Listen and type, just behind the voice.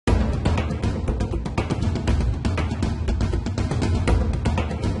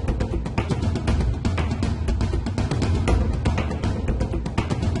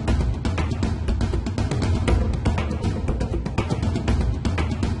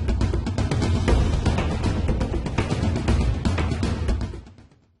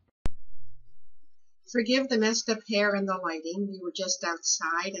Forgive the messed up hair and the lighting. We were just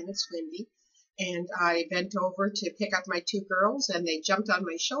outside and it's windy. And I bent over to pick up my two girls and they jumped on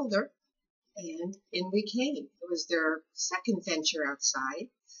my shoulder and in we came. It was their second venture outside.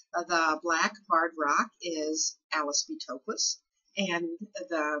 The black barred rock is Alice B. Toklas. And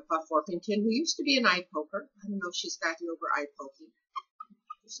the buff Orpington, who used to be an eye poker, I don't know if she's gotten over eye poking,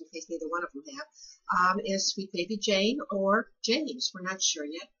 just in case neither one of them have, is Sweet Baby Jane or James. We're not sure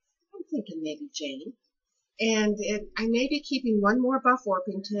yet. I'm thinking maybe Jane. And I may be keeping one more buff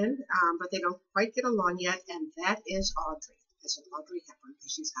Orpington, but they don't quite get along yet, and that is Audrey. That's an Audrey Hepburn,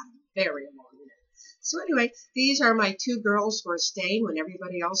 because she's got a very long neck. So anyway, these are my two girls who are staying when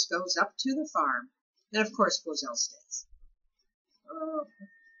everybody else goes up to the farm. And of course, Roselle stays. Oh,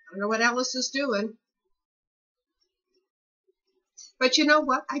 I don't know what Alice is doing. But you know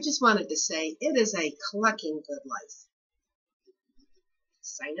what? I just wanted to say it is a clucking good life.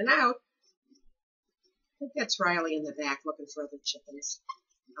 Signing out. I think that's Riley in the back looking for other chickens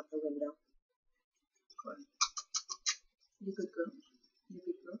out the window. You good girl? You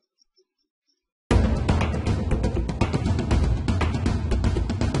good girl?